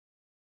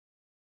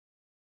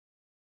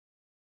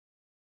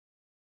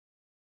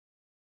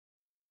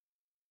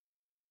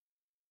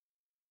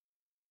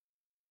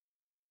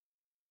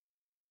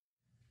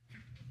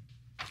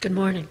Good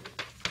morning.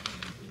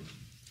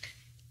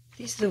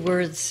 These are the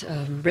words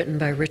written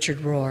by Richard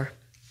Rohr.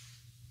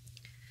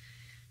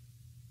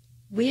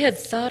 We had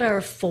thought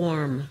our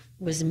form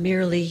was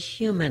merely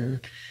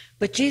human,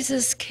 but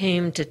Jesus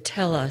came to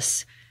tell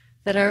us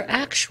that our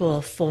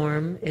actual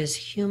form is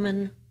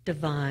human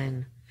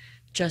divine,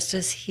 just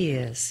as he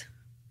is.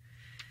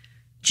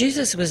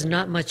 Jesus was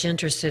not much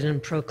interested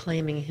in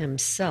proclaiming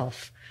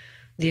himself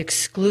the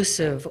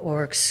exclusive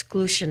or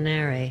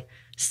exclusionary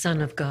Son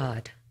of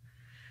God,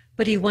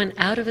 but he went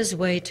out of his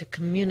way to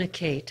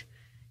communicate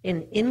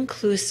an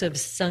inclusive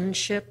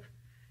sonship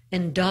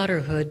and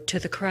daughterhood to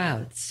the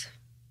crowds.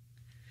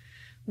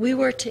 We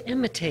were to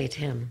imitate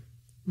him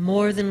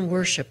more than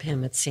worship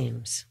him, it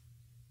seems.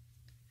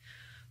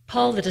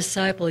 Paul the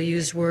disciple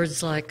used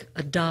words like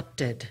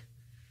adopted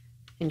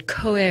and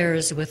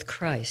co-heirs with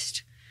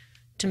Christ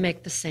to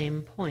make the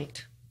same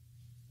point.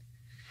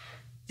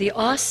 The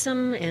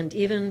awesome and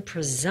even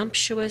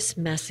presumptuous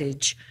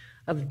message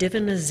of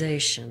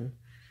divinization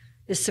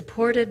is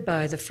supported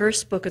by the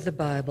first book of the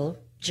Bible,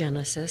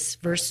 Genesis,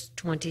 verse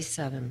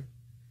 27,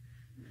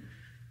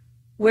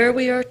 where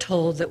we are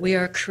told that we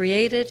are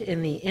created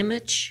in the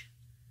image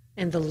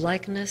and the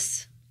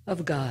likeness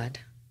of God.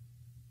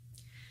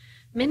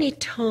 Many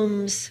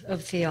tomes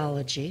of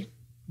theology,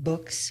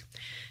 books,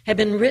 have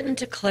been written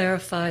to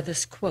clarify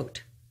this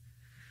quote.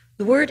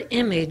 The word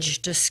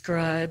image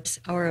describes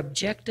our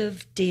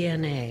objective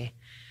DNA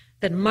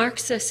that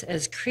marks us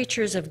as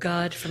creatures of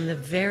God from the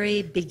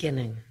very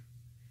beginning.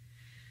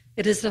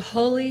 It is the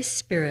Holy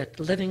Spirit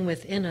living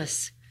within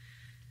us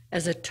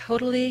as a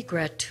totally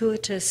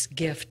gratuitous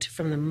gift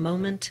from the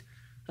moment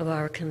of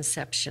our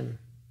conception.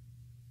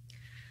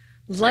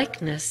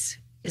 Likeness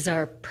is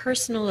our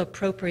personal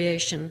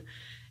appropriation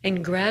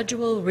and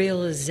gradual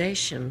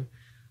realization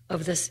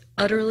of this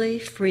utterly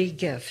free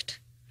gift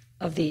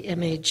of the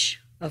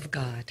image of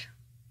God.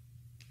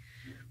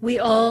 We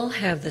all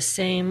have the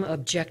same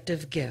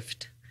objective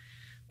gift,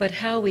 but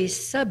how we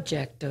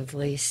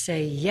subjectively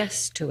say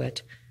yes to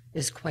it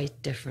is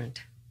quite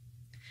different.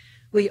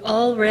 We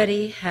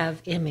already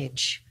have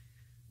image.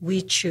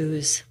 We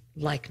choose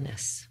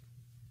likeness.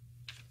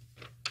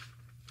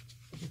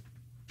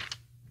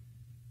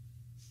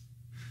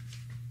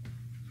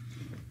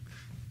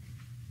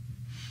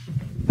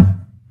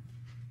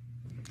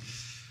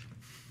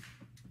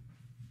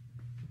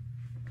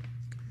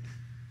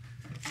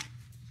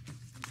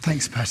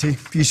 Thanks, Patty.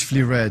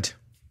 Beautifully read.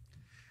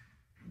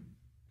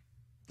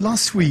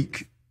 Last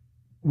week,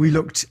 we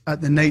looked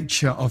at the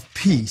nature of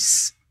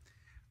peace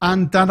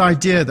and that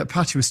idea that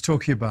Patty was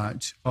talking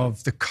about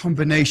of the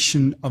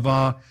combination of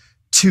our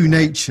two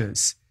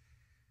natures.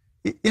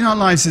 In our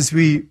lives as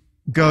we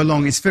go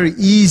along, it's very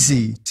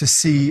easy to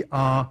see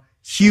our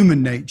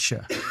human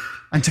nature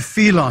and to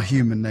feel our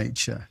human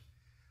nature.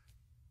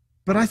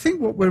 But I think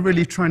what we're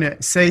really trying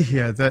to say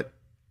here, that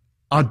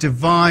our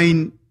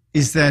divine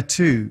is there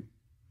too.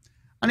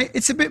 And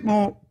it's a bit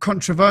more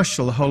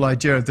controversial, the whole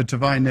idea of the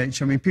divine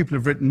nature. I mean, people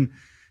have written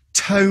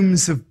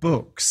tomes of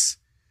books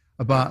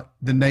about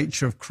the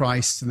nature of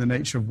Christ and the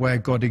nature of where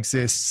God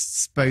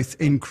exists, both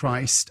in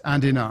Christ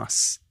and in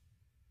us.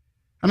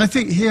 And I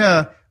think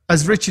here,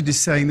 as Richard is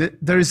saying, that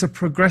there is a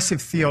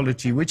progressive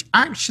theology, which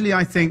actually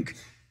I think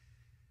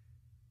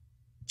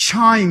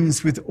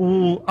chimes with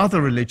all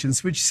other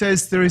religions, which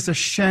says there is a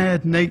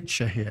shared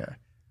nature here,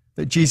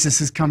 that Jesus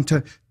has come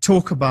to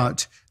talk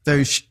about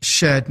those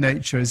shared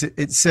natures.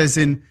 It says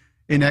in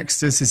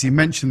Exodus, as he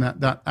mentioned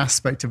that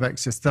aspect of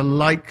Exodus, the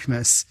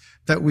likeness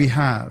that we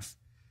have.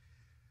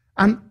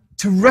 And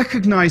to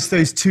recognize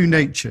those two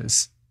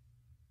natures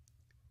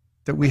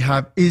that we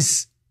have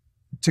is,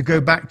 to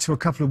go back to a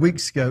couple of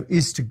weeks ago,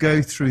 is to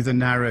go through the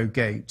narrow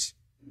gate.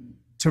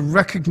 To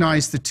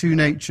recognize the two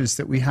natures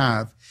that we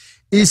have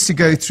is to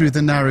go through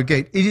the narrow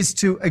gate. It is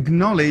to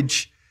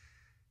acknowledge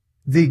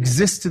the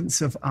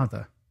existence of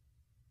other.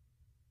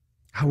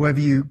 However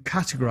you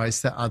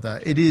categorize that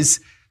other, it is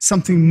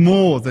something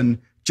more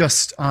than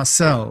just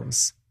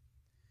ourselves.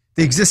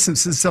 The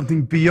existence is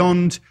something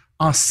beyond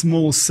our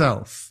small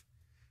self.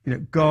 You know,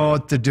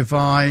 God, the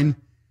divine,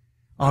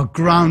 our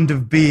ground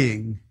of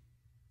being,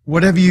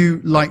 whatever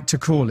you like to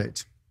call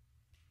it.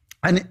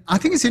 And I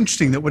think it's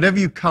interesting that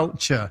whatever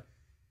culture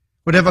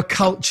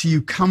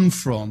you come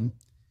from,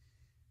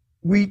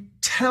 we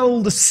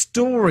tell the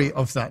story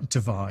of that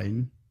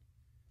divine,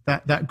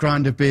 that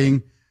ground of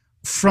being,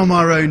 from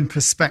our own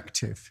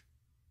perspective.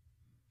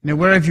 You know,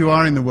 wherever you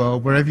are in the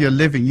world, wherever you're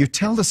living, you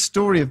tell the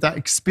story of that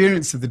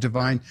experience of the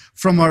divine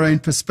from our own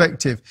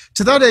perspective.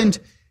 To that end,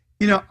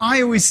 you know,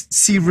 I always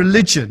see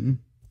religion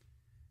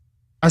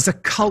as a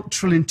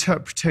cultural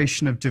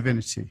interpretation of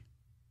divinity.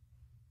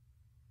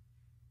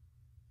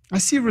 I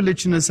see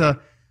religion as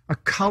a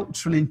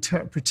cultural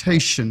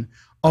interpretation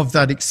of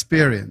that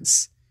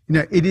experience. You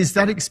know, it is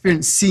that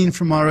experience seen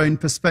from our own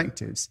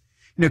perspectives.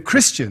 You know,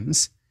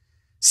 Christians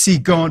see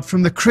God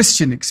from the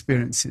Christian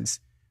experiences,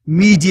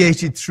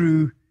 mediated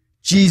through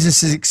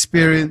Jesus'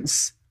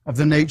 experience of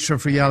the nature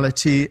of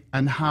reality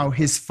and how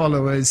his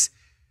followers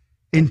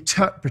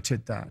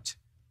interpreted that.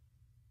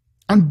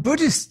 And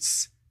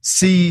Buddhists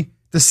see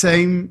the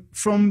same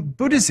from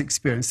Buddha's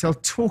experience. They'll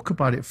talk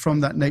about it from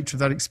that nature of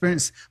that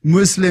experience.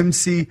 Muslims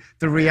see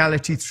the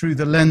reality through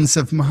the lens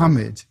of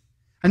Muhammad.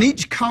 And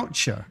each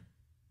culture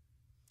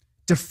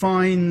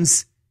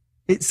defines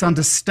its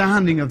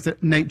understanding of the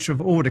nature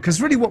of order.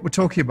 Because really what we're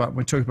talking about when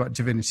we're talking about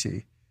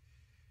divinity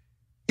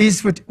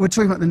is we're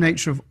talking about the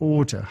nature of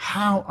order.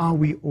 How are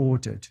we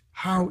ordered?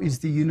 How is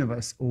the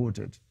universe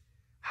ordered?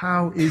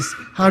 How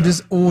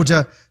does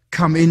order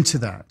come into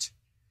that?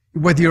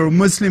 Whether you're a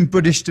Muslim,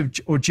 Buddhist,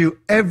 or Jew,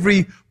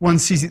 everyone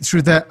sees it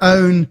through their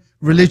own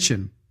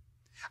religion.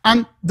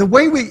 And the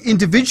way we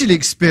individually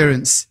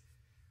experience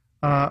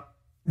the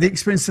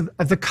experience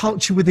of the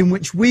culture within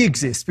which we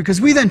exist, because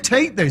we then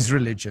take those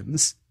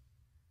religions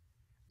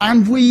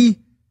and we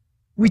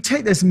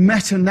take those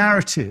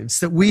meta-narratives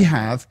that we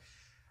have,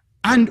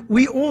 and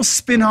we all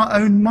spin our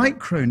own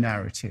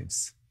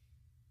micro-narratives.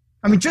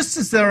 I mean, just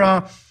as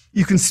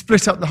you can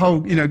split up the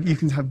whole, you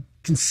can have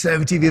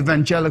conservative,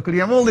 evangelical,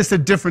 you have all this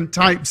different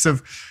types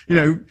of,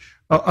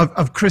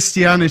 of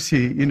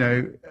Christianity,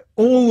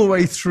 all the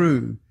way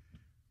through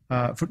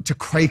to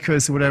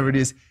Quakers or whatever it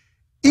is.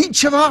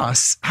 Each of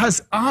us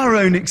has our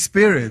own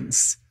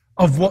experience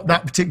of what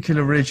that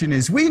particular religion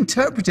is. We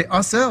interpret it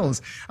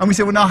ourselves. And we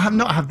say, well, no, I'll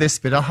not have this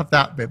bit, I'll have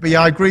that bit. But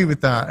yeah, I agree with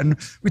that. And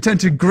we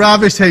tend to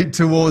gravitate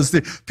towards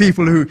the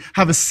people who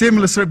have a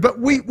similar story. But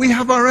we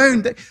have our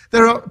own.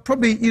 There are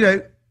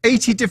probably,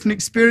 80 different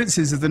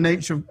experiences of the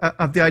nature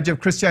of the idea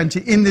of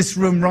Christianity in this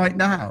room right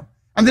now.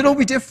 And they'd all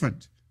be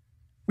different.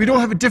 We'd all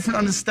have a different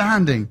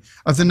understanding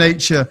of the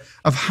nature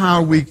of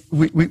how we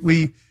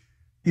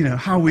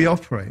how we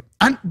operate.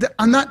 And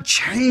that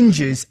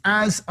changes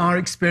as our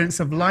experience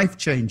of life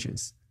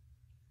changes.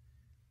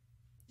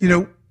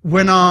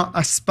 When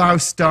a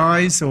spouse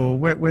dies or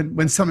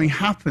when something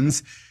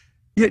happens,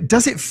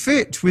 does it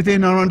fit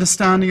within our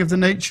understanding of the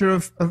nature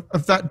of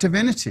that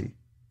divinity?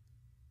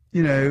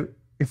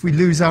 If we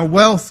lose our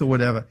wealth or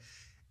whatever.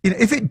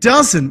 If it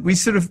doesn't,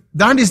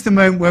 that is the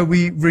moment where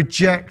we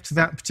reject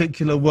that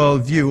particular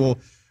worldview, or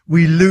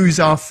we lose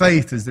our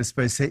faith, as they're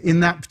supposed to say, in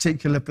that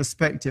particular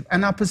perspective.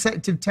 And our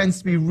perspective tends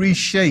to be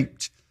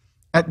reshaped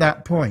at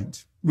that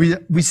point.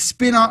 We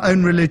spin our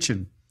own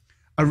religion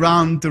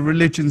around the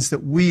religions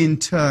that we in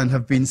turn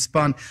have been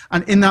spun.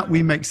 And in that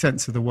we make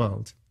sense of the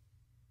world.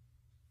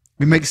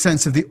 We make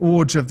sense of the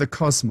order of the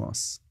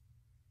cosmos.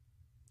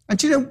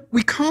 And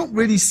we can't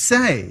really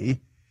say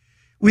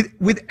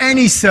with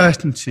any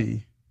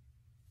certainty,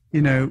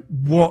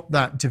 what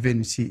that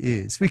divinity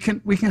is. We can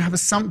have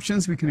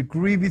assumptions, we can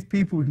agree with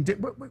people,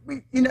 but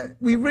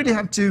we really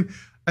have to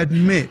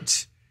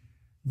admit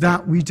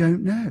that we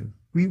don't know.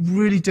 We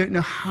really don't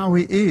know how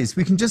it is.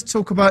 We can just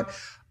talk about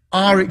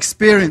our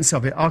experience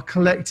of it, our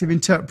collective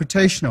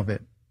interpretation of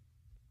it.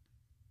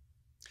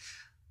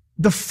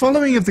 The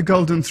following of the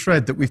golden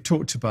thread that we've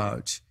talked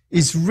about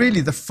is really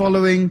the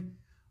following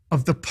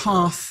of the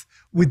path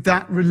with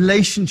that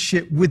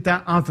relationship with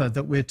that other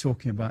that we're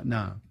talking about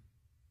now.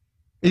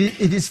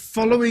 It is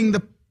following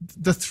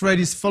the thread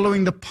is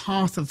following the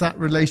path of that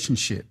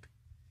relationship.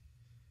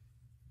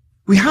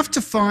 We have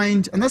to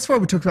find, and that's why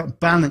we're talking about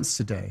balance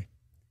today,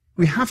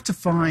 we have to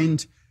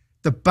find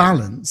the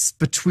balance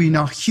between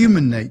our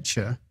human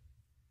nature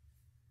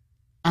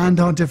and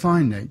our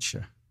divine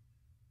nature.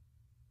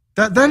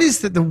 That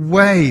is the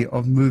way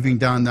of moving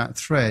down that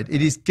thread.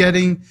 It is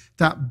getting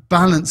that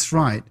balance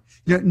right.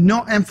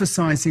 Not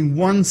emphasizing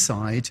one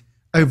side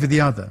over the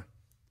other.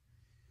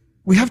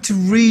 We have to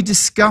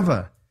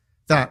rediscover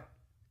that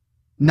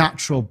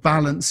natural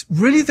balance,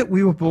 really that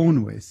we were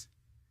born with,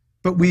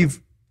 but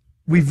we've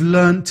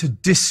learned to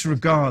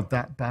disregard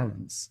that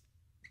balance.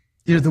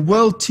 The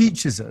world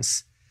teaches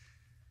us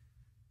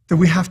that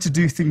we have to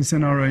do things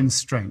in our own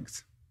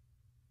strength.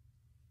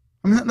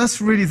 I mean, that's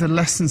really the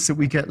lessons that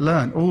we get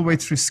learned all the way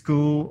through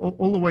school,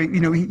 all the way,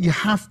 you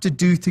have to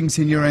do things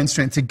in your own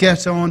strength. To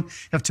get on, you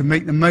have to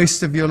make the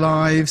most of your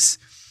lives.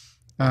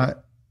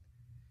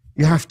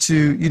 You have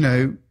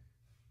to,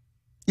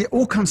 it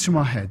all comes from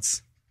our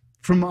heads,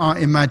 from our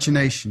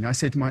imagination. I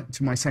said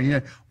to my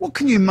son, what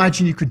can you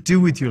imagine you could do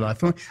with your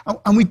life?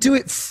 And we do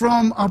it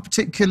from our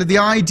the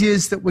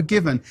ideas that we're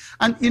given.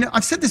 And,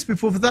 I've said this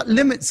before, but that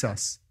limits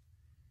us.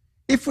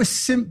 If we're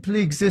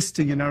simply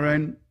existing in our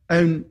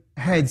own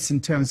heads in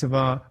terms of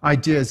our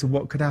ideas of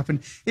what could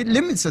happen, it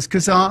limits us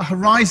because our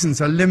horizons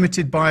are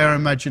limited by our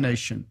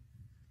imagination.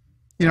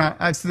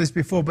 I've said this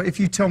before, but if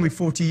you told me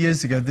 40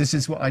 years ago this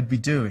is what I'd be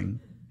doing,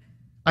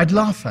 I'd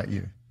laugh at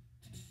you.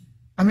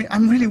 I mean, I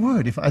really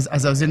would. If as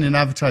I was in an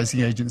advertising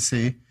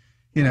agency,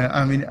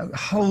 a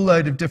whole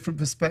load of different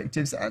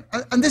perspectives,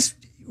 and this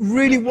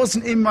really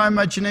wasn't in my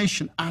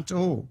imagination at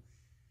all.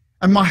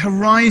 And my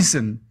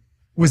horizon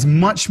was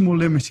much more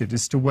limited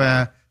as to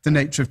where the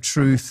nature of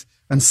truth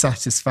and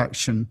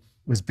satisfaction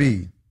was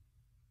be.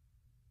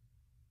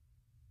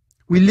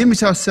 We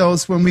limit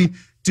ourselves when we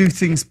do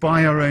things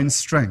by our own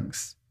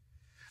strength.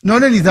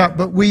 Not only that,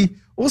 but we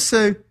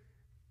also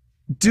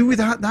do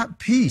without that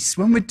peace.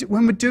 When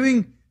we're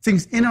doing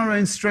things in our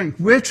own strength,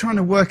 we're trying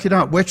to work it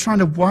out, we're trying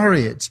to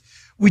worry it,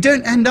 we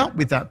don't end up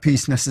with that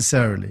peace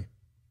necessarily.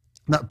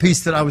 That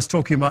peace that I was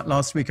talking about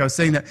last week, I was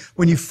saying that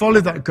when you follow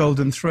that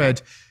golden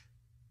thread,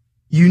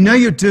 you know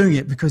you're doing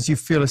it because you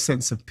feel a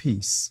sense of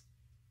peace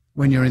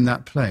when you're in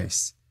that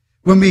place.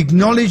 When we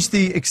acknowledge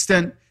the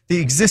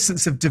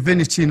existence of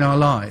divinity in our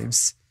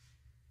lives,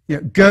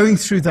 going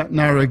through that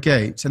narrow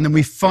gate, and then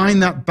we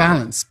find that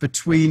balance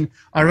between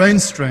our own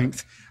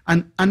strength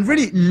and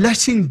really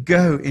letting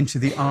go into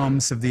the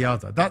arms of the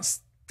other.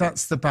 That's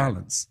the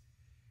balance.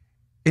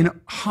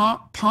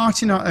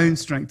 Part in our own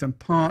strength and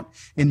part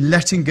in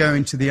letting go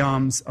into the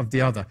arms of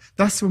the other.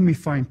 That's when we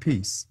find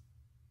peace.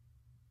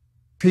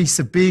 Peace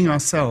of being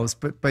ourselves,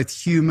 but both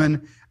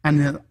human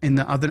and in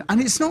the other.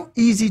 And it's not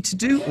easy to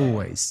do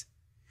always.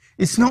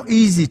 It's not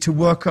easy to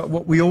work out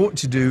what we ought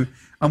to do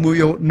and what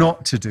we ought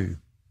not to do.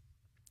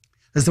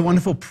 There's a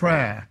wonderful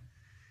prayer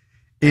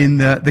in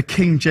the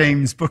King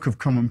James Book of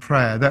Common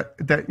Prayer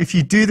that if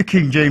you do the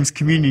King James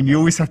Communion, you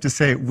always have to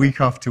say it week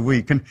after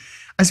week. And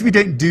as we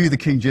don't do the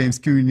King James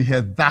Communion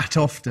here that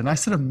often, I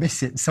sort of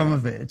miss it, some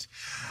of it.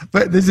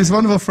 But there's this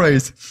wonderful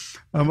phrase,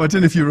 I don't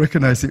know if you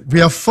recognize it. We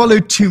have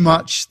followed too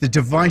much the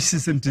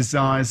devices and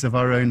desires of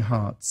our own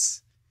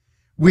hearts.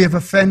 We have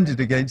offended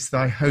against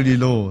thy holy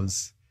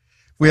laws.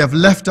 We have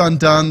left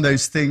undone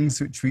those things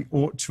which we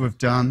ought to have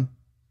done.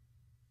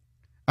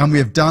 And we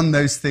have done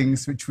those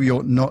things which we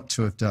ought not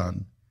to have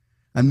done.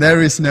 And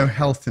there is no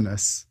health in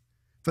us.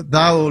 But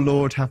thou, O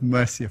Lord, have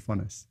mercy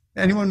upon us.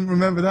 Anyone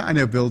remember that? I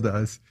know Bill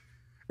does.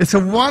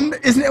 Isn't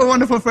it a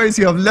wonderful phrase?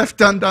 You have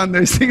left undone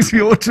those things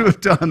we ought to have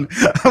done,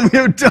 and we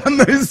have done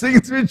those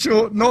things which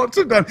ought not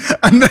to have done,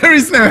 and there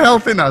is no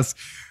health in us.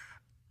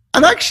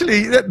 And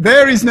actually,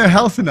 there is no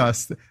health in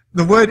us.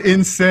 The word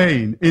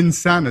insane,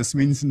 insanus,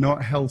 means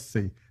not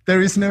healthy.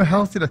 There is no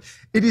health in us.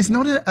 It is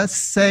not a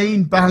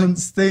sane,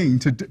 balanced thing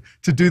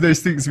to do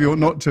those things we ought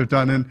not to have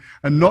done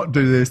and not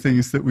do those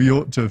things that we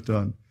ought to have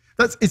done.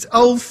 It's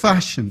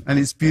old-fashioned, and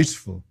it's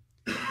beautiful.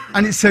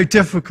 And it's so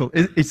difficult.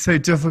 It's so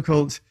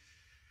difficult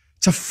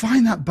to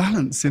find that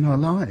balance in our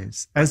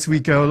lives as we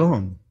go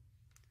along.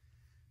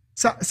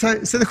 So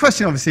the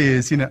question obviously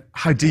is,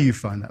 how do you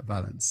find that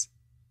balance?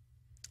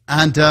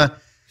 And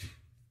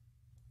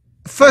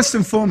first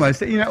and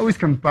foremost, it always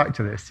comes back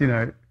to this,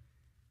 the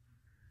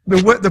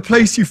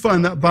place you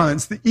find that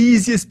balance, the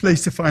easiest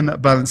place to find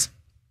that balance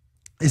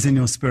is in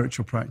your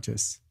spiritual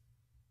practice.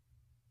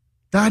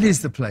 That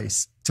is the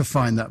place to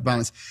find that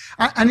balance.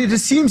 And it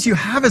assumes you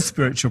have a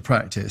spiritual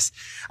practice.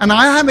 And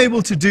I am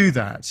able to do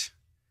that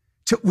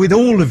with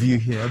all of you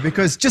here,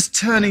 because just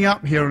turning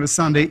up here on a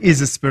Sunday is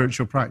a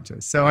spiritual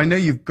practice. So I know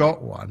you've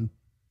got one.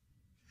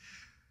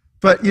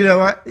 But,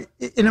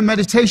 in a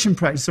meditation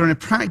practice or in a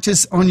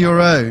practice on your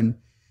own,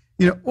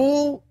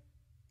 the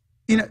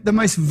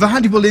most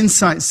valuable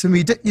insights for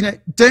me,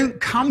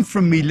 don't come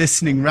from me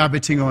listening,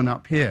 rabbiting on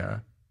up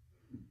here.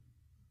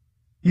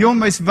 Your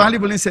most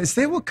valuable insights,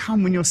 they will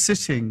come when you're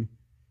sitting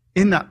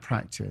in that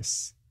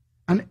practice.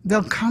 And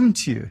they'll come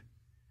to you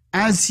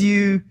as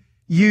you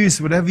use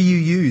whatever you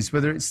use,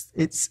 whether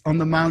it's on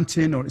the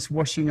mountain or it's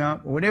washing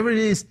up or whatever it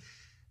is.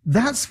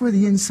 That's where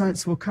the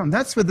insights will come.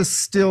 That's where the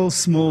still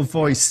small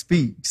voice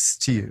speaks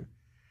to you.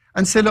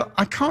 And so, look,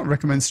 I can't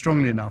recommend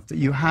strongly enough that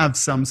you have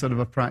some sort of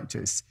a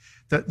practice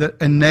that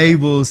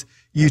enables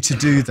you to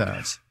do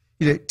that.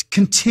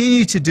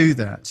 Continue to do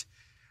that.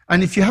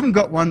 And if you haven't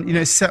got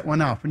one, set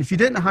one up. And if you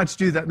don't know how to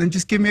do that, then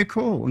just give me a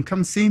call and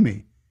come see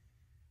me.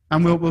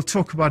 And we'll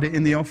talk about it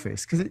in the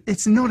office, because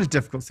it's not a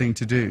difficult thing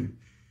to do.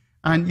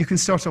 And you can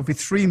start off with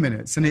 3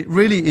 minutes, and it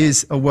really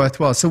is a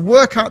worthwhile. So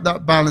work out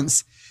that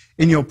balance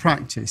in your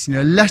practice,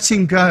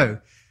 letting go.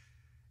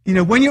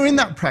 When you're in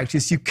that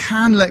practice, you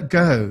can let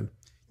go.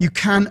 You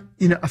can,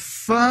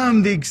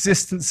 affirm the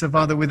existence of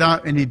other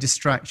without any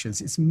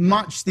distractions. It's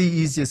much the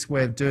easiest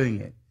way of doing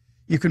it.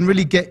 You can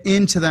really get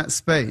into that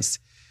space.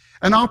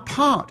 And our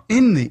part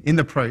in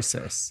the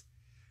process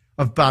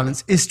of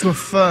balance is to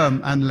affirm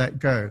and let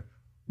go.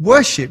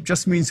 Worship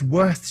just means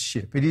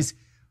worthship. It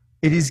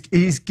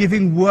is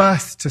giving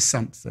worth to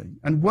something.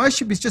 And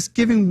worship is just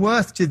giving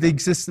worth to the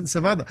existence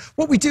of other.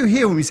 What we do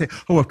here when we say,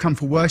 I've come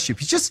for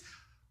worship, it's just,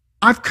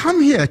 I've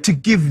come here to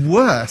give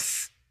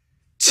worth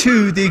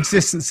to the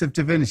existence of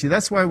divinity.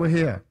 That's why we're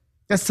here.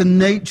 That's the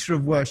nature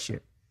of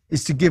worship,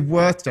 is to give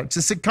worth to it.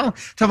 To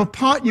have a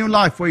part in your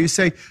life where you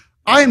say,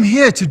 I am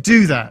here to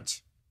do that.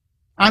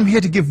 I'm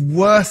here to give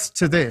worth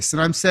to this.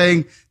 And I'm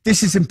saying,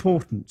 this is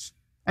important.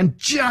 And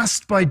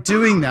just by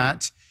doing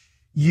that,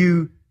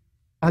 you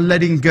are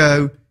letting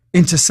go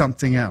into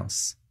something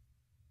else.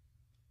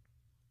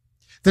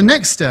 The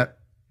next step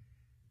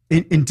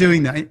in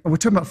doing that, we're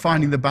talking about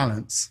finding the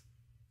balance.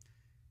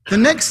 The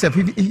next step,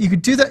 if you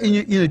could do that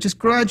in just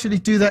gradually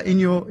do that in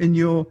your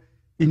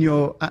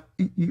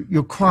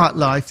quiet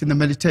life, in the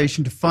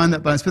meditation, to find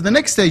that balance. But the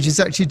next stage is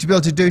actually to be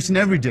able to do it in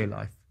everyday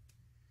life.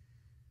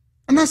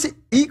 And that's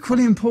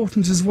equally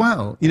important as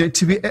well,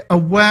 to be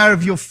aware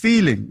of your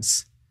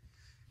feelings,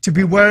 to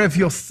be aware of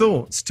your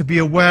thoughts, to be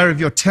aware of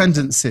your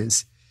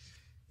tendencies.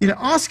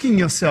 Asking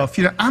yourself,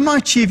 am I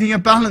achieving a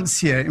balance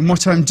here in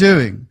what I'm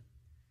doing?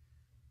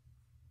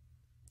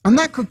 And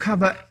that could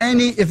cover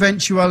any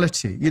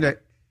eventuality.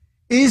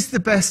 Is the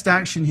best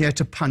action here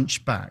to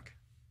punch back?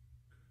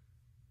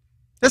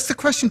 That's the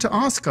question to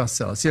ask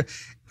ourselves.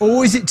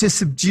 Or is it to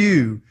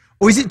subdue?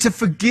 Or is it to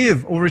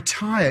forgive or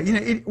retire?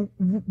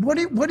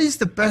 What is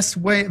the best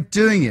way of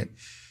doing it?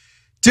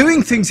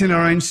 Doing things in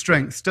our own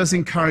strength does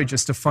encourage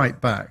us to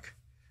fight back.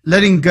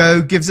 Letting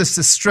go gives us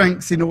the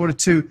strength in order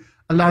to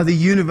allow the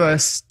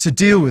universe to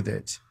deal with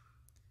it.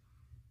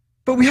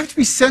 But we have to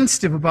be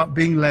sensitive about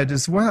being led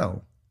as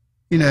well.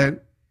 We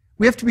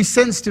have to be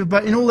sensitive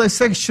about, in all those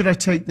things, should I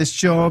take this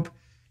job?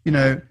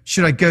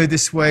 Should I go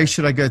this way?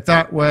 Should I go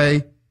that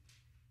way?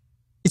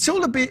 It's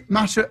all a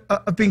matter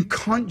of being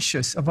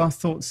conscious of our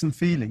thoughts and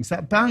feelings.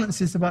 That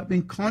balance is about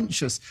being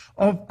conscious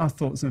of our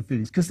thoughts and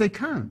feelings, because they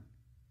count.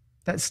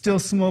 That still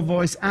small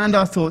voice and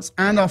our thoughts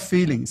and our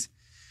feelings.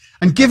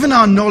 And given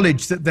our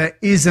knowledge that there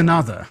is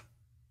another,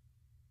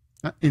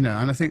 and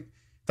I think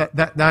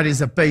that is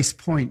a base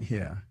point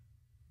here,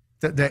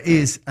 that there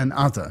is an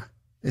other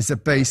is a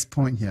base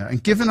point here.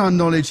 And given our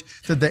knowledge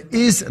that there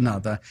is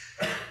another,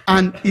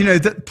 and,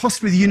 that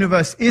possibly the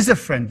universe is a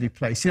friendly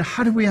place,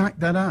 how do we act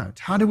that out?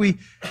 How do we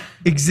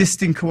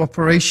exist in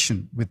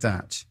cooperation with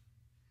that?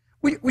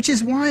 Which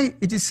is why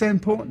it is so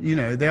important,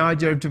 the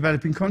idea of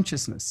developing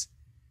consciousness.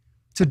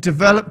 To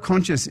develop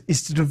consciousness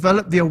is to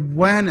develop the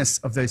awareness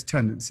of those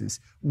tendencies.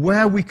 Where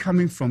are we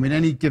coming from in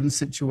any given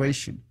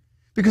situation?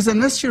 Because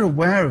unless you're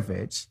aware of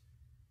it,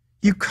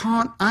 you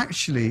can't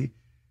actually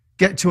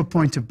get to a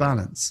point of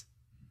balance.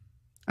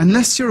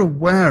 Unless you're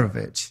aware of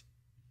it,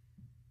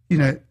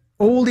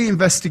 all the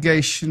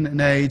investigation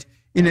and aid,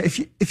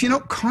 if you're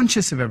not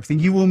conscious of everything,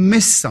 you will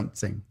miss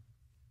something.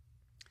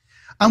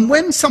 And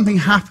when something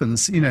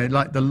happens,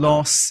 like the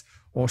loss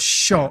or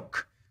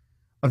shock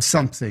of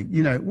something,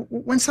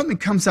 when something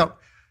comes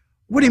up,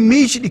 what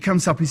immediately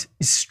comes up is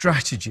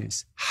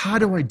strategies. How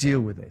do I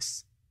deal with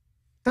this?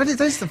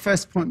 That's the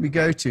first point we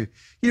go to.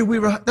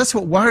 That's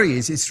what worry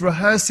is. It's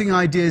rehearsing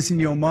ideas in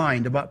your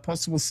mind about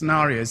possible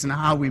scenarios and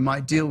how we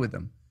might deal with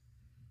them.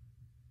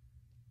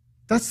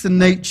 That's the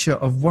nature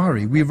of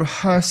worry. We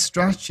rehearse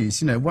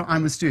strategies. What I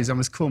must do is I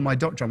must call my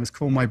doctor, I must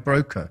call my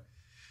broker,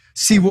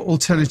 see what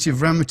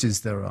alternative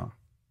remedies there are.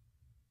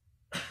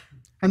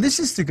 And this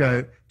is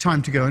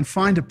time to go and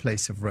find a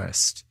place of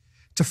rest,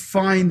 to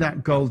find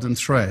that golden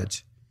thread,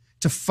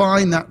 to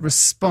find that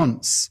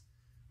response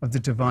of the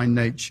divine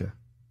nature,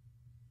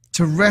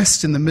 to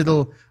rest in the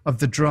middle of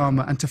the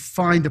drama and to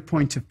find a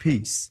point of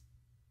peace,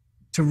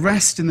 to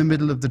rest in the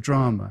middle of the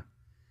drama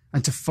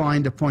and to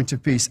find a point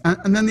of peace.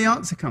 And then the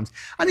answer comes.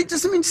 And it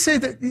doesn't mean to say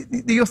that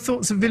your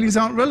thoughts and feelings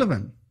aren't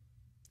relevant.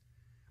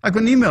 I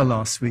got an email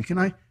last week, and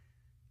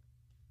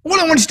all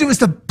I wanted to do was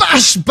to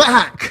bash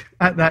back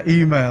at that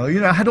email.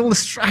 I had all the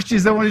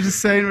strategies I wanted to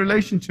say in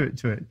relation to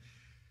it.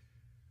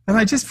 And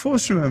I just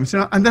paused for a moment,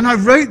 and then I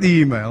wrote the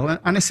email,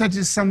 and I said it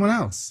to someone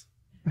else.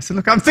 I said,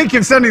 look, I'm thinking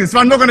of sending this, but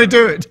I'm not going to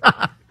do it.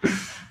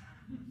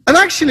 And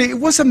actually,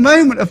 it was a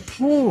moment of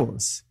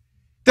pause.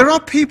 There are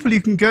people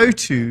you can go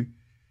to,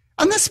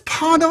 and that's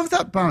part of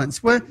that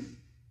balance, where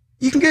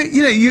you can go,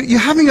 you're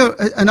having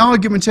an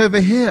argument over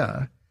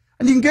here,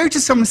 and you can go to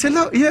someone and say,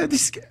 look,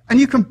 this, and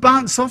you can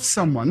bounce off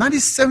someone. That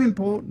is so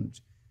important.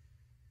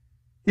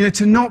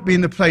 To not be in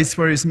the place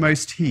where it's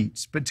most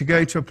heat, but to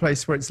go to a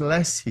place where it's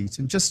less heat,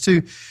 and just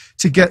to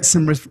get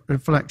some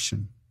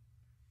reflection.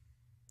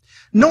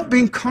 Not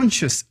being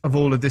conscious of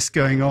all of this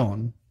going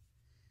on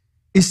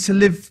is to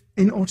live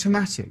in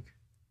automatic.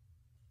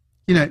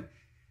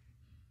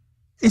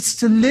 It's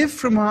to live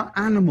from our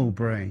animal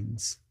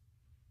brains,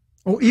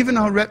 or even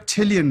our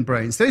reptilian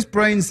brains, those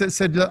brains that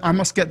said, look, I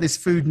must get this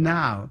food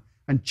now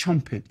and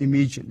chomp it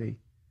immediately.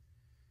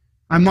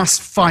 I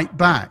must fight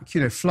back,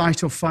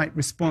 flight or fight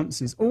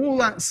responses, all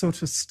that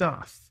sort of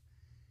stuff.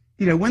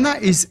 When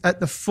that is at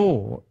the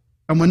fore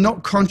and we're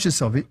not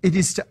conscious of it, it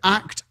is to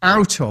act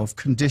out of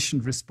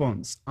conditioned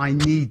response. I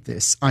need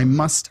this. I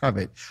must have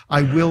it.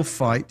 I will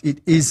fight. It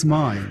is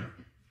mine.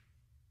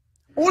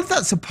 All of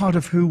that's a part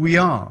of who we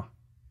are.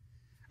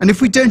 And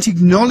if we don't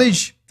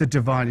acknowledge the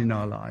divine in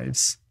our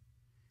lives,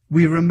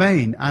 we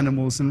remain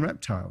animals and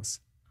reptiles.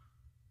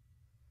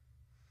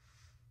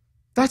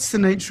 That's the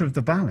nature of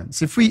the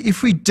balance. If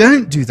we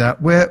don't do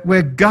that,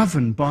 we're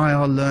governed by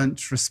our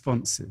learnt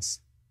responses.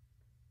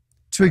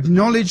 To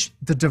acknowledge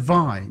the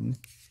divine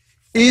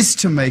is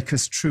to make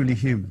us truly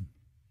human.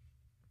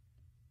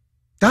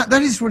 That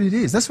is what it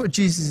is. That's what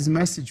Jesus'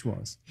 message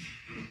was.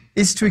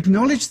 Is to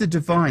acknowledge the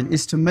divine,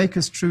 is to make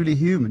us truly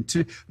human,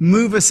 to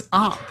move us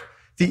up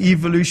the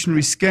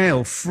evolutionary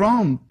scale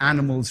from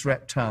animals,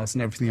 reptiles,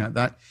 and everything like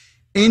that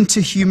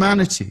into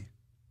humanity.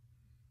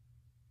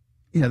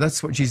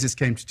 That's what Jesus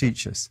came to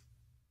teach us.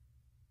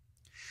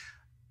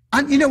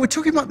 And, we're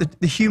talking about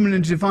the human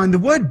and divine. The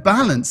word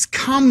balance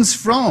comes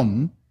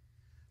from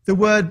the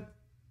word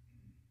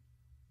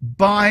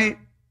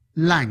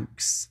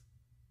bilanx,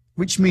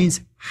 which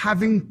means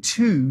having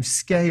two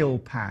scale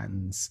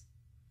pans.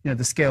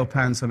 The scale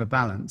pans on a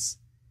balance.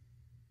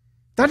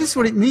 That is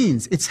what it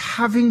means. It's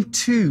having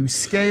two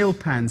scale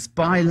pans,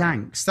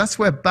 bilanx. That's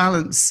where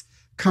balance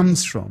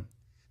comes from.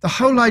 The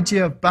whole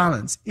idea of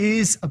balance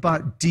is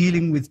about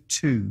dealing with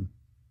two.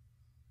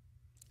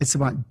 It's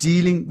about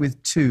dealing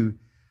with two.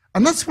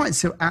 And that's why it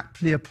so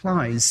aptly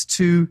applies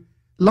to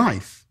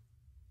life.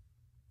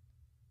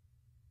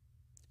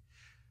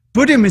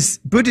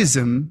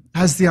 Buddhism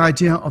has the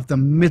idea of the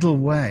middle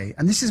way.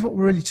 And this is what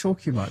we're really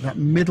talking about, that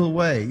middle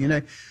way.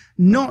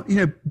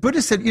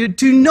 Buddha said,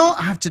 do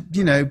not have to,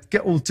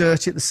 get all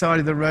dirty at the side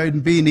of the road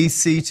and be an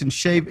e-seat and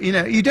shave.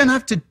 You don't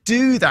have to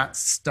do that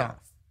stuff.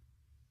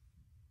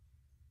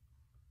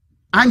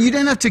 And you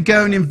don't have to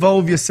go and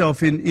involve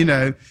yourself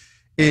in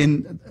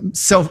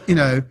self,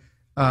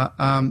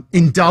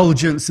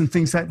 indulgence and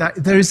things like that.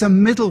 There is a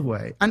middle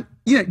way. And,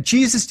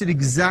 Jesus did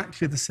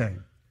exactly the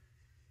same.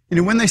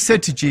 When they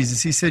said to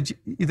Jesus,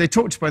 they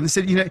talked about him, they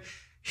said,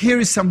 here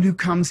is someone who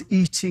comes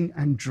eating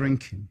and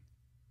drinking.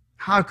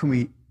 How can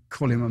we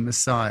call him a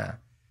Messiah?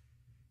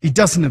 He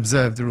doesn't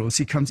observe the rules.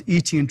 He comes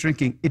eating and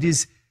drinking. It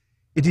is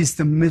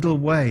the middle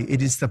way.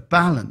 It is the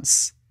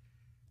balance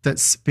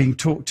that's being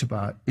talked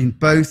about in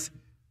both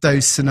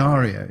those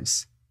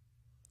scenarios.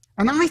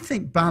 And I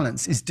think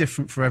balance is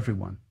different for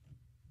everyone.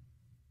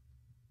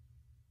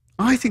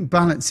 I think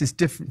balance is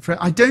different.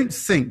 I don't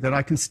think that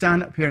I can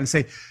stand up here and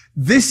say,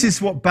 this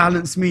is what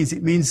balance means.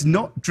 It means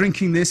not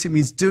drinking this. It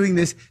means doing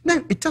this.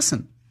 No, it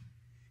doesn't.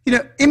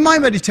 In my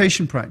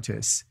meditation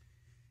practice,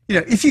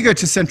 if you go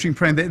to centering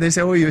prayer, they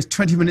say, you have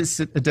 20 minutes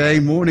a day,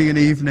 morning and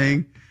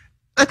evening.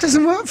 That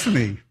doesn't work for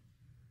me.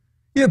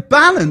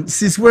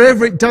 Balance is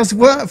wherever it does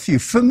work for you.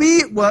 For me,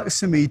 it works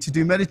for me to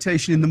do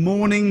meditation in the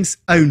mornings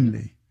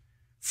only.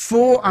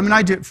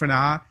 I do it for an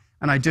hour,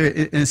 and I do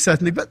it in a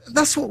certain way, but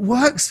that's what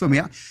works for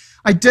me.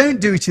 I don't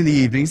do it in the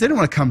evenings. I don't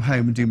want to come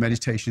home and do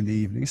meditation in the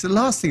evenings. It's the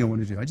last thing I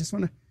want to do. I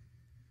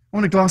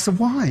want a glass of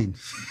wine.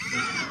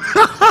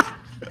 I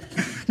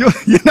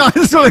want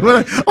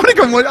to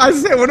come. I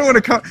said, I want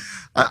to come.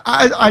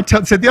 I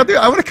said the other day,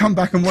 I want to come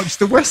back and watch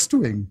The West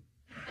Wing.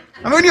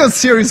 I'm only on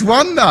series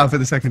 1 now for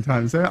the second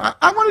time, so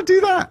I want to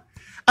do that.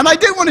 And I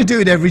don't want to do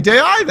it every day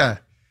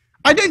either.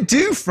 I don't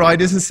do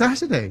Fridays and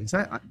Saturdays.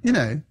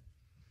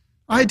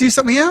 I do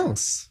something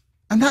else.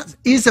 And that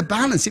is a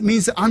balance. It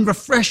means that I'm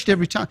refreshed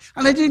every time.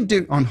 And I didn't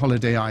do it on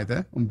holiday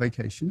either, on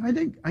vacation. I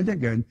don't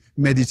go and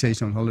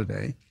meditate on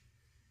holiday.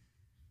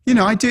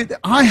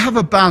 I have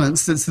a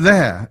balance that's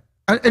there.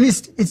 And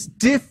it's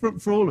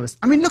different for all of us.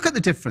 I mean, look at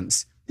the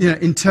difference,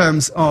 in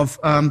terms of,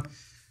 an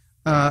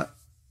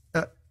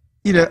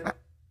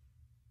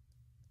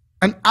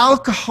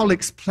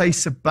alcoholic's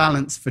place of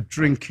balance for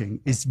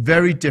drinking is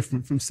very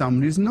different from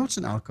someone who's not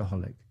an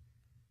alcoholic.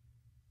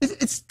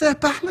 It's their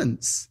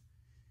balance.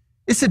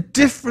 It's a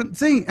different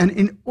thing. And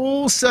in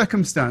all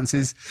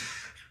circumstances,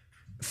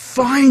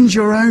 find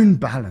your own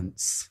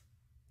balance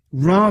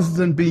rather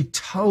than be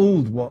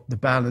told what the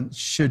balance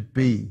should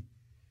be.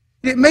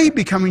 It may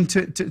be coming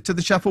to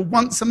the chapel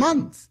once a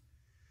month.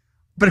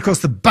 But of course,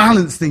 the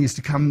balance thing is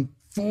to come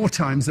 4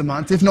 times a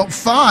month, if not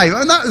 5.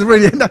 And that's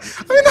really, that's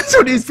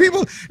what it is.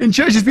 People in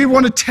churches, people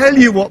want to tell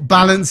you what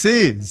balance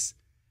is.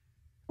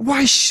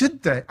 Why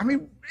should they? I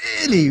mean,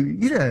 really,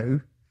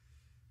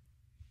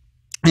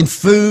 in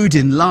food,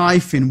 in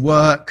life, in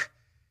work,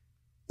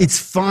 it's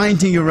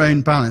finding your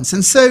own balance.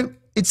 And so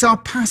it's our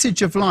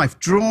passage of life,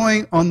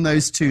 drawing on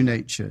those two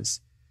natures,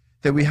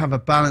 that we have a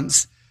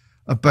balance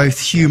of both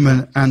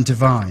human and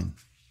divine.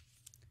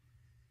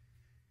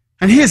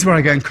 And here's where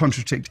I go and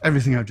contradict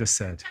everything I've just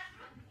said.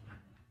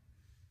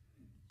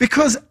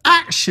 Because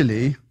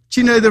actually,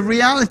 the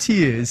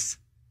reality is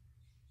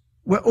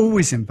we're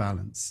always in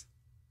balance.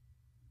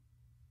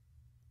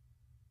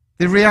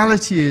 The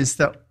reality is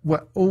that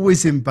we're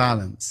always in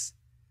balance.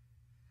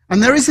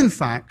 And there is, in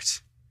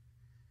fact,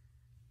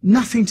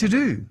 nothing to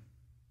do.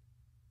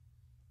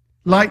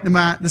 Like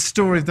the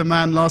story of the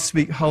man last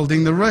week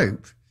holding the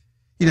rope.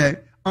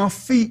 Our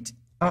feet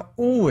are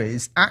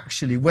always,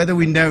 actually, whether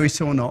we know it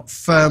or not,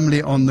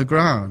 firmly on the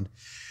ground.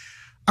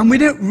 And we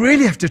don't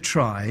really have to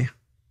try.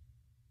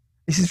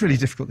 This is really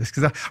difficult,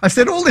 because I've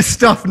said all this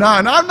stuff now,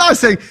 and I'm now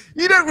saying,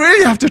 you don't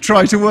really have to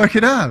try to work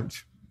it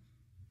out.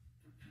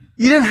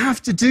 You don't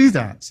have to do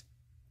that.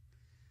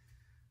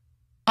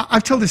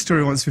 I've told this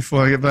story once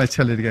before, but I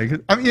tell it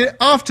again.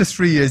 After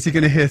 3 years, you're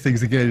going to hear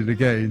things again and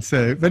again.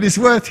 But it's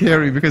worth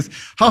hearing, because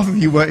half of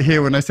you weren't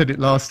here when I said it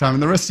last time,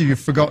 and the rest of you have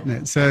forgotten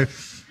it. So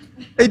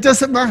it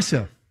doesn't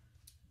matter.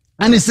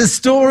 And it's the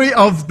story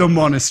of the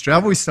monastery. How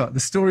about we start? The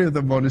story of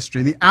the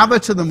monastery. The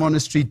abbot of the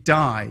monastery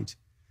died.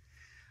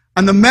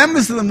 And the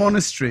members of the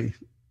monastery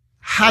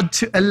had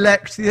to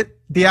elect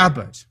the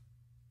abbot.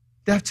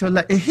 They have to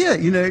elect. Here,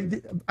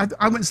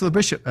 I went to the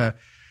bishop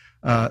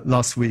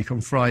last week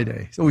on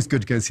Friday. It's always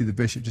good to go and see the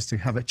bishop just to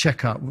have a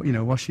checkup,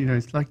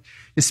 it's like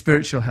his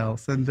spiritual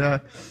health. And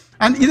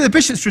the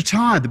bishop's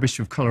retired, the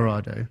Bishop of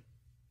Colorado,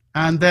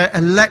 and they're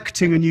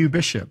electing a new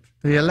bishop.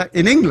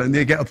 In England,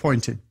 they get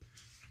appointed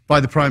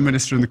by the Prime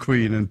Minister and the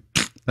Queen, and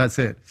that's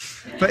it.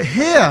 But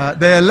here,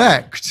 they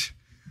elect.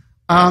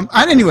 And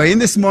anyway, in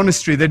this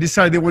monastery, they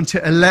decided they want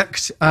to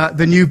elect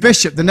the new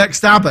bishop, the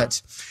next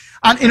abbot.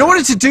 And in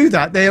order to do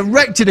that, they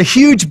erected a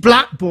huge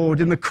blackboard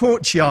in the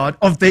courtyard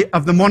of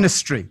the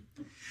monastery.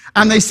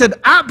 And they said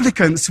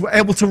applicants were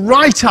able to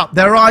write up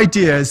their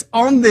ideas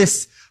on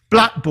this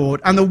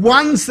blackboard, and the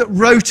one that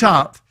wrote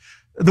up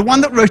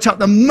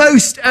the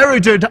most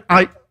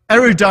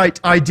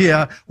erudite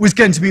idea was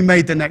going to be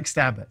made the next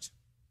abbot.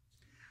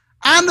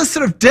 And the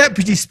sort of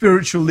deputy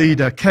spiritual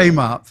leader came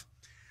up,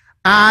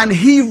 and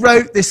he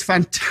wrote this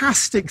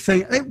fantastic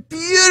thing, a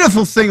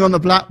beautiful thing on the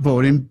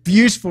blackboard in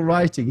beautiful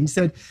writing. He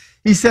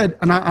said,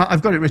 and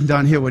I've got it written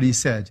down here what he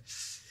said.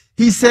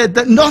 He said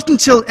that not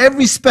until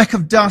every speck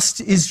of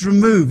dust is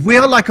removed, we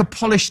are like a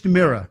polished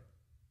mirror,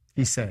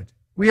 he said.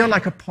 We are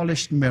like a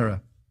polished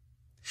mirror.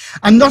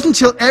 And not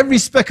until every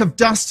speck of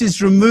dust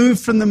is removed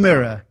from the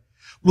mirror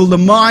will the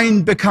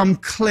mind become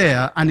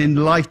clear and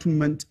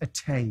enlightenment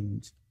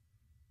attained.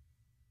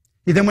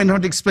 He then went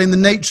on to explain the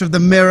nature of the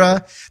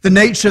mirror, the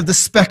nature of the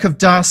speck of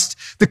dust.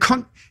 The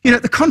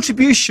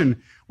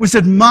contribution was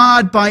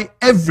admired by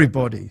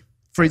everybody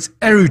for its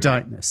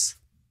eruditeness.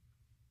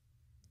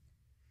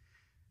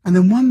 And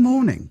then one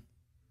morning,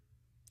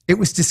 it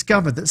was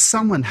discovered that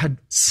someone had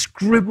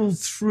scribbled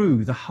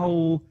through the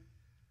whole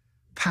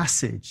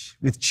passage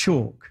with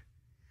chalk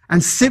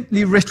and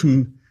simply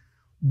written,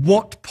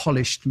 "What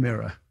polished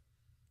mirror?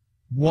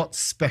 What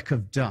speck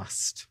of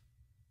dust?"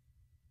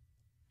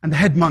 And the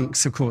head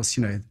monks, of course,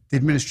 the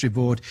administrative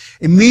board,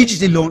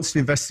 immediately launched an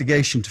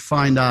investigation to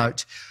find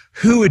out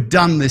who had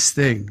done this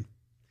thing.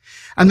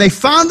 And they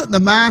found that the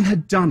man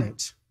had done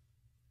it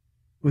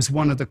was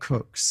one of the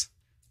cooks.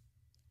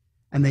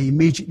 And they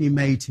immediately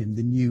made him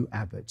the new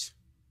abbot.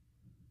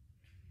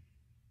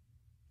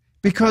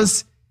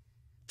 Because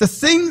the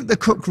thing that the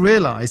cook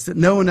realized that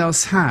no one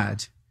else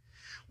had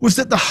was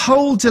that the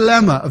whole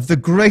dilemma of the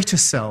greater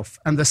self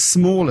and the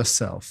smaller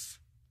self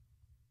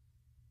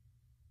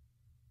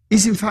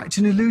is in fact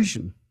an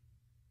illusion.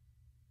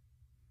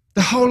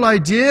 The whole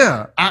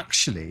idea,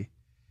 actually,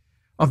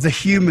 of the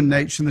human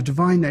nature and the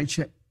divine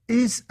nature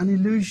is an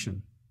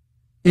illusion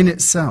in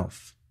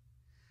itself.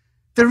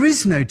 There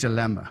is no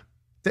dilemma.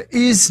 There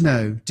is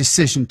no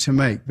decision to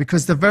make,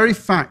 because the very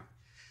fact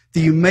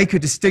that you make a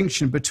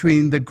distinction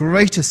between the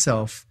greater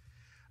self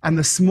and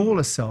the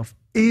smaller self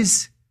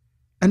is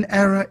an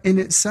error in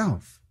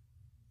itself.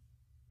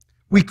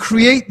 We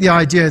create the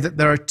idea that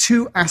there are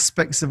two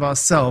aspects of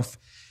ourself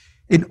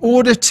in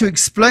order to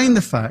explain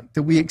the fact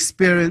that we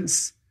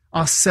experience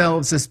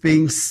ourselves as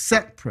being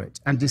separate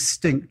and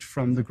distinct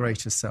from the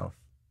greater self.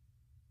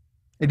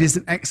 It is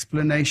an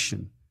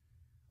explanation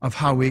of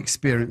how we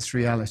experience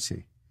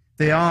reality.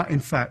 They are, in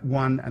fact,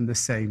 one and the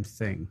same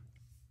thing.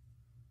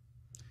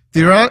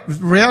 The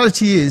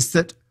reality is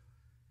that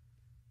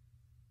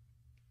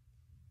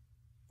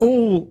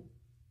all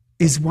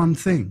is one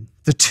thing,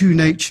 the two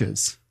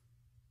natures.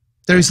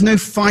 There is no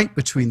fight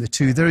between the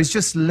two. There is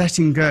just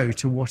letting go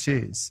to what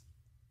is.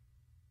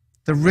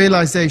 The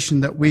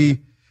realization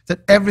that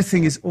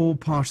everything is all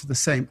part of the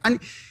same. And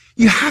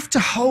you have to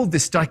hold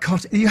this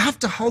dichotomy, you have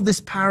to hold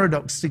this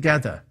paradox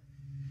together,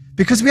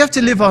 because we have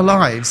to live our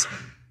lives,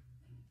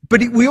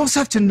 but we also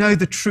have to know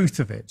the truth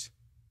of it.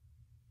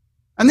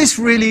 And this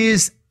really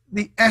is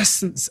the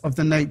essence of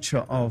the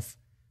nature of,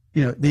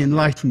 the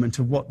enlightenment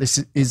of what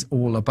this is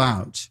all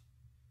about.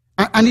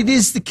 And it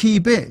is the key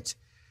bit.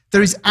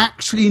 There is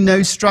actually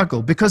no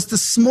struggle, because the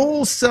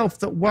small self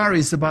that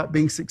worries about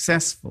being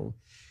successful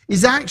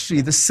is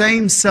actually the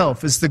same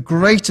self as the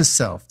greater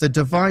self, the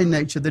divine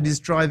nature that is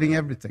driving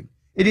everything.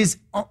 It is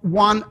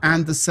one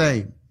and the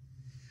same.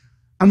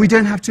 And we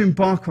don't have to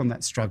embark on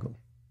that struggle.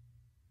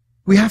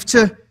 We have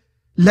to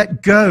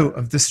let go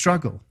of the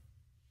struggle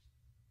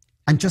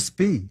and just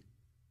be.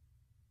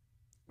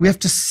 We have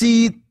to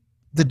see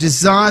the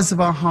desires of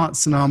our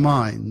hearts and our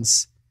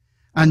minds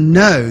and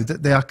know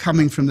that they are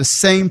coming from the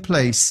same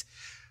place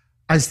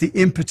as the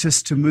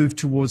impetus to move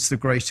towards the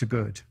greater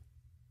good.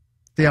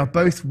 They are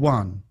both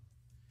one.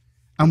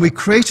 And we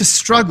create a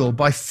struggle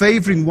by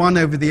favoring one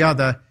over the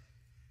other,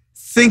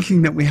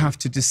 thinking that we have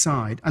to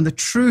decide. And the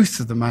truth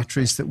of the matter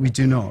is that we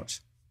do not.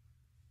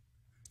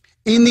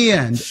 In the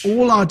end,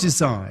 all our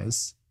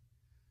desires,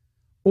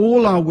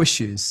 all our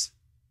wishes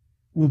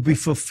will be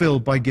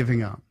fulfilled by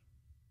giving up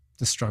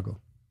the struggle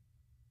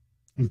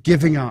and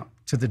giving up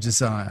to the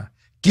desire,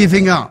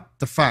 giving up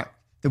the fact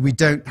that we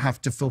don't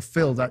have to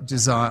fulfill that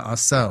desire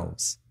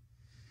ourselves,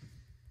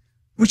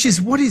 which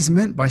is what is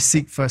meant by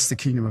seek first the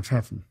kingdom of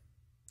heaven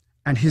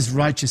and his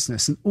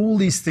righteousness, and all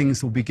these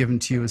things will be given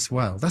to you as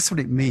well. That's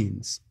what it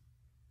means.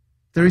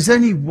 There is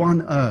only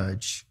one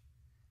urge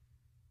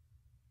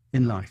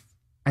in life,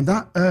 and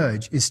that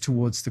urge is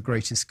towards the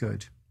greatest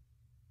good.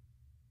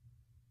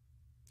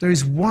 There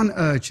is one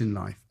urge in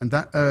life, and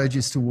that urge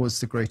is towards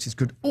the greatest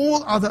good.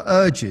 All other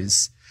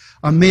urges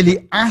are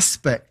merely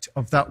aspects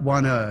of that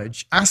one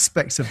urge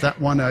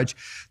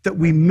that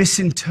we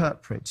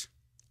misinterpret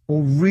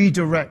or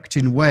redirect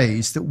in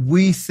ways that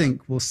we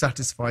think will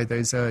satisfy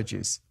those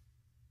urges,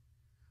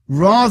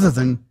 rather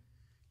than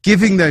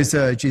giving those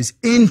urges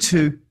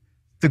into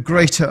the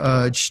greater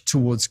urge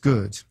towards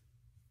good.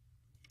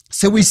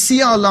 So we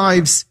see our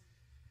lives,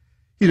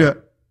 You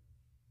know,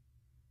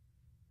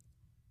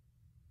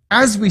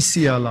 as we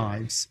see our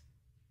lives,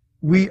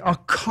 we are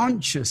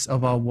conscious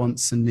of our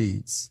wants and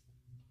needs.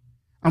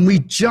 And we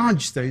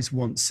judge those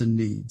wants and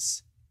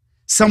needs.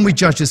 Some we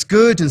judge as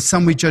good and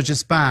some we judge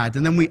as bad,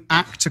 and then we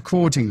act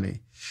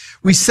accordingly.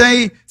 We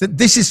say that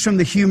this is from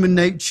the human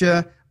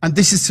nature and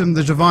this is from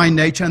the divine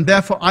nature, and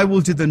therefore I will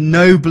do the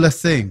nobler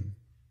thing.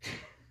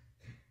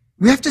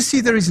 We have to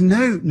see there is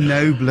no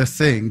nobler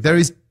thing. There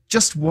is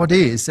just what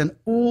is, and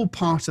all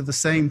part of the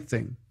same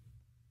thing.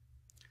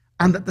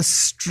 And that the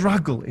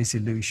struggle is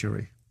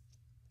illusory.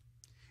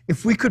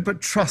 If we could but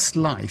trust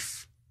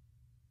life,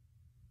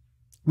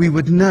 we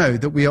would know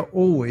that we are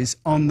always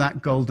on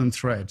that golden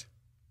thread.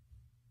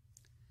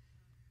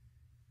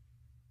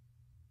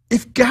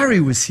 If Gary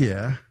was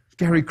here,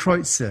 Gary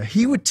Kreutzer,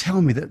 he would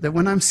tell me that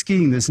when I'm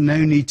skiing, there's no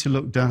need to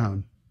look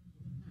down.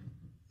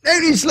 No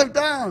need to look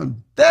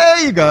down.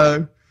 There you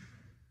go.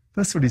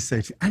 That's what he'd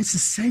say to you. And it's the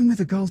same with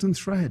the golden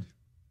thread.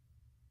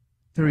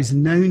 There is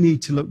no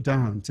need to look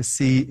down to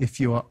see if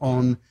you are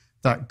on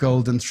that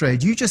golden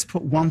thread. You just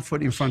put one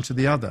foot in front of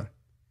the other.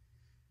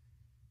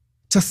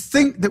 To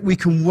think that we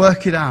can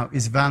work it out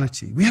is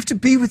vanity. We have to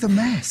be with the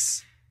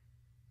mess.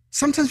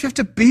 Sometimes we have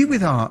to be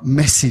with our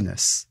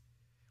messiness,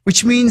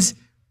 which means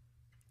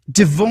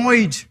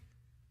devoid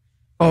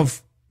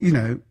of, we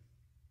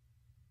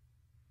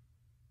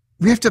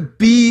have to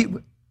be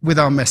with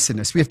our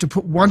messiness. We have to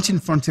put one in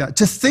front of that.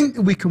 To think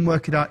that we can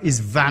work it out is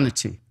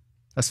vanity.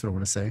 That's what I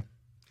want to say.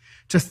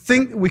 To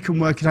think that we can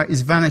work it out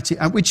is vanity,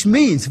 which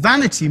means,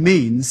 vanity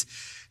means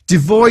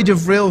devoid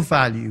of real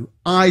value,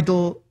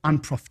 idle,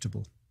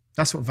 unprofitable.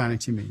 That's what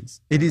vanity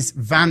means. It is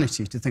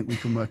vanity to think we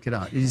can work it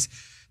out. It is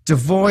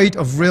devoid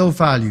of real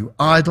value,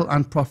 idle,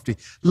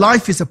 unprofitable.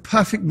 Life is a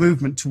perfect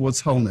movement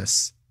towards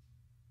wholeness,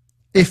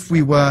 if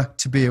we were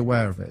to be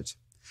aware of it.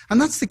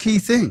 And that's the key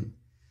thing.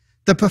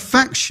 The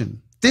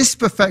perfection, this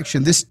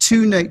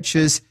two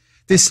natures,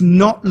 this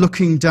not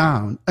looking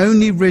down,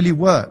 only really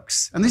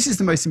works. And this is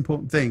the most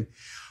important thing.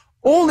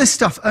 All this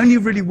stuff only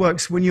really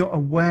works when you're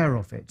aware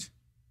of it.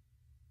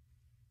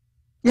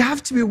 You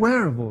have to be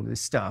aware of all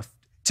this stuff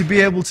to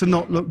be able to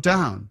not look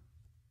down.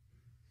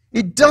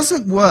 It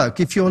doesn't work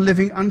if you're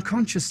living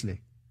unconsciously.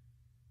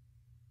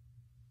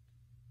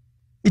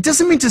 It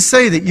doesn't mean to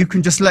say that you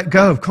can just let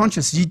go of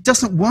consciousness. It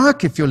doesn't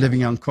work if you're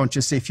living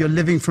unconsciously, if you're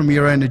living from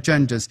your own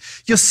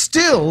agendas. You're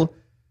still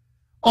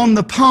on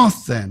the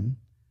path then,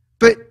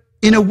 but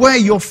in a way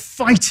you're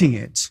fighting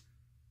it.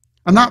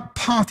 And that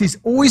path is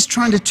always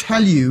trying to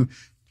tell you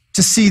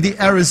to see the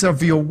errors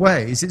of your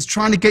ways. It's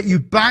trying to get you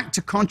back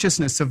to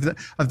consciousness of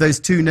those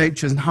two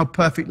natures and how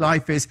perfect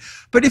life is.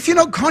 But if you're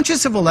not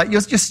conscious of all that,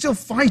 you're still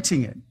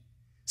fighting it.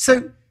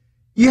 So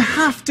you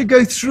have to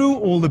go through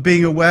all the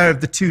being aware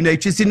of the two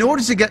natures in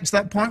order to get to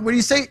that point where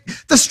you say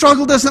the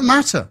struggle doesn't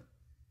matter.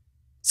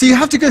 So you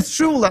have to go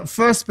through all that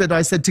first bit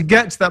I said to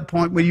get to that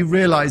point where you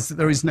realize that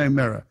there is no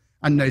mirror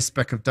and no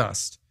speck of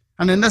dust.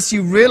 And unless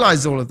you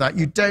realize all of that,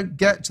 you don't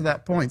get to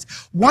that point.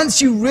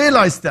 Once you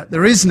realize that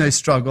there is no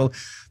struggle,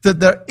 that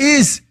there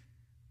is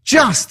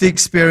just the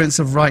experience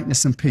of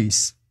rightness and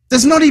peace.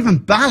 There's not even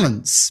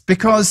balance,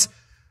 because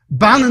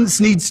balance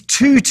needs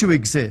two to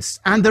exist,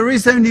 and there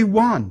is only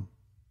one.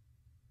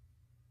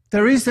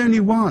 There is only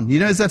one. You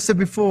know, as I've said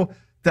before,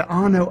 there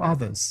are no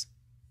others.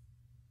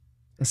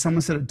 As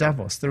someone said at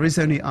Davos, there is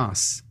only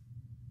us.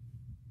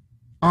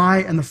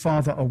 I and the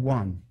Father are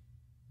one.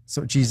 That's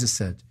what Jesus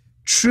said.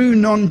 True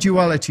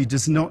non-duality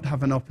does not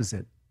have an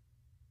opposite.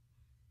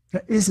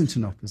 There isn't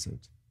an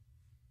opposite.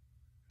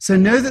 So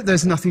know that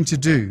there's nothing to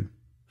do,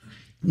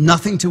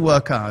 nothing to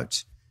work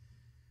out,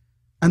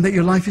 and that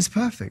your life is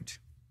perfect.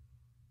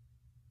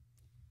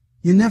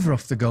 You're never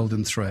off the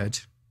golden thread.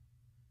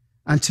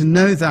 And to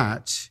know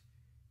that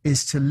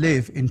is to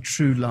live in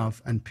true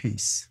love and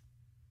peace.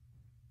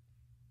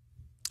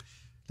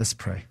 Let's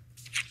pray.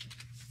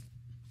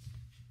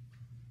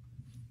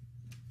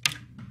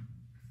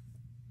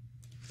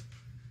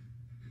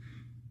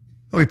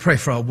 We pray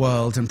for our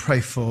world and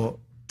pray for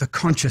the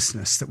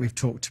consciousness that we've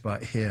talked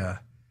about here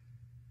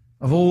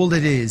of all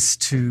it is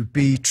to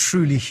be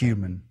truly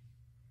human,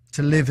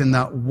 to live in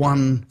that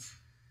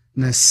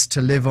oneness,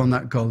 to live on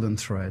that golden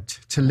thread,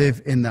 to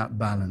live in that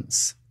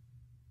balance.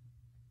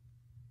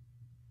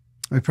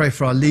 We pray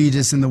for our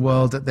leaders in the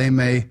world that they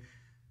may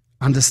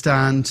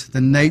understand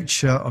the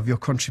nature of your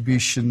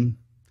contribution,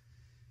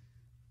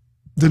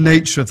 the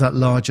nature of that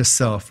larger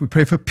self. We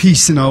pray for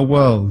peace in our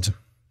world.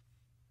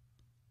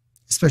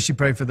 Especially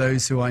pray for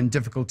those who are in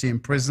difficulty in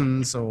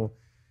prisons or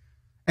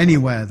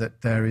anywhere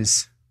that there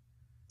is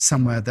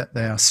somewhere that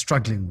they are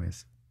struggling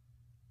with.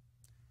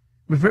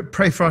 We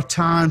pray for our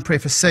town, pray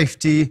for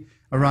safety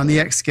around the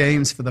X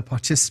Games, for the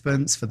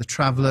participants, for the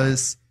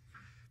travellers.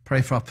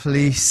 Pray for our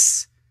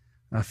police,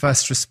 our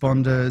first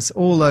responders,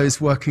 all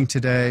those working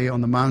today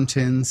on the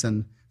mountains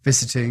and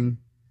visiting.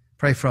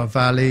 Pray for our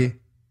valley,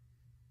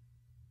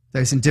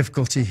 those in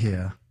difficulty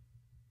here.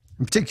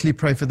 And particularly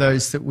pray for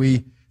those that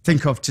we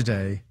think of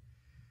today.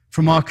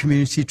 From our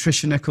community,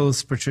 Tricia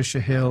Nichols, Patricia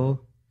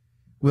Hill,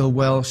 Will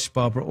Welsh,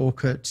 Barbara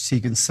Orcutt,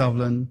 Tegan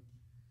Sutherland,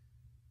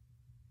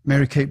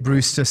 Mary Kate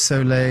Brewster,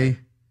 Soleil,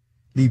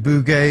 Lee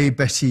Bouguet,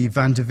 Betty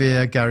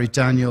Vanderveer, Gary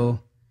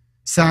Daniel,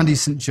 Sandy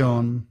St.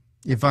 John,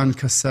 Yvonne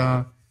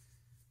Cassar,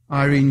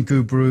 Irene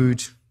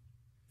Gubrud,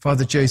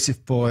 Father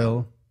Joseph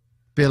Boyle,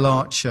 Bill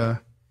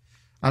Archer,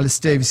 Alice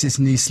Davis's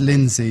niece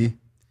Lindsay.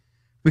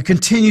 We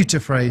continue to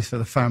pray for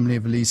the family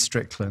of Elise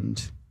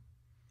Strickland,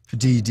 for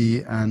Dee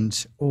Dee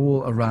and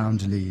all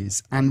around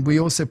Elise. And we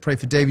also pray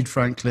for David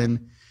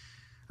Franklin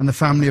and the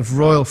family of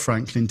Royal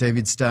Franklin,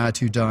 David's dad,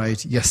 who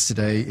died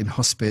yesterday in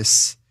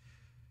hospice.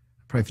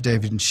 Pray for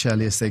David and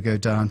Shelley as they go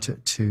down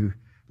to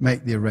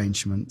make the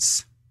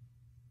arrangements.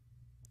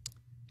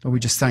 Lord, we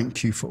just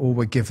thank you for all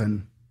we're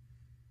given,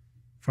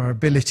 for our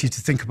ability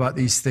to think about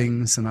these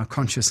things and our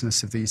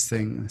consciousness of these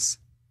things.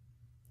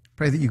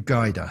 Pray that you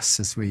guide us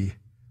as we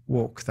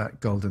walk that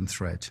golden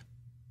thread.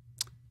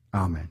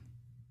 Amen.